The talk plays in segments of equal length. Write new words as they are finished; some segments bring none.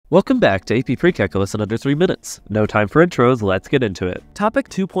Welcome back to AP Precalculus in under 3 minutes. No time for intros, let's get into it. Topic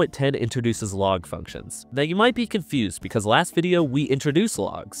 2.10 introduces log functions. Now you might be confused because last video we introduced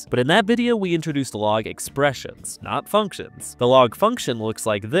logs, but in that video we introduced log expressions, not functions. The log function looks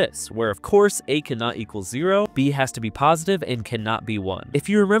like this, where of course a cannot equal 0, b has to be positive, and cannot be 1. If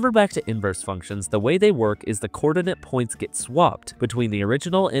you remember back to inverse functions, the way they work is the coordinate points get swapped between the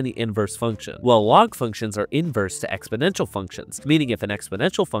original and the inverse function. Well, log functions are inverse to exponential functions, meaning if an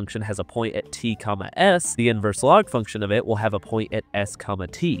exponential function has a point at t, s, the inverse log function of it will have a point at s,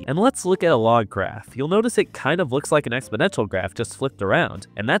 t. And let's look at a log graph. You'll notice it kind of looks like an exponential graph just flipped around,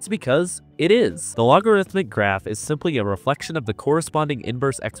 and that's because it is. The logarithmic graph is simply a reflection of the corresponding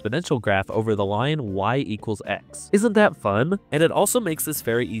inverse exponential graph over the line y equals x. Isn't that fun? And it also makes this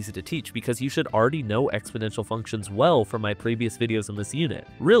very easy to teach because you should already know exponential functions well from my previous videos in this unit.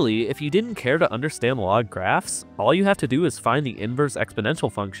 Really, if you didn't care to understand log graphs, all you have to do is find the inverse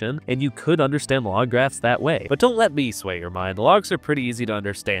exponential function and you could understand log graphs that way. But don't let me sway your mind, logs are pretty easy to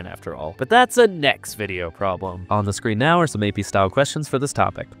understand after all. But that's a next video problem. On the screen now are some AP style questions for this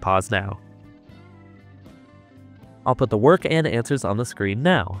topic. Pause now. I'll put the work and answers on the screen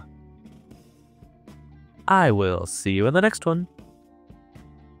now. I will see you in the next one.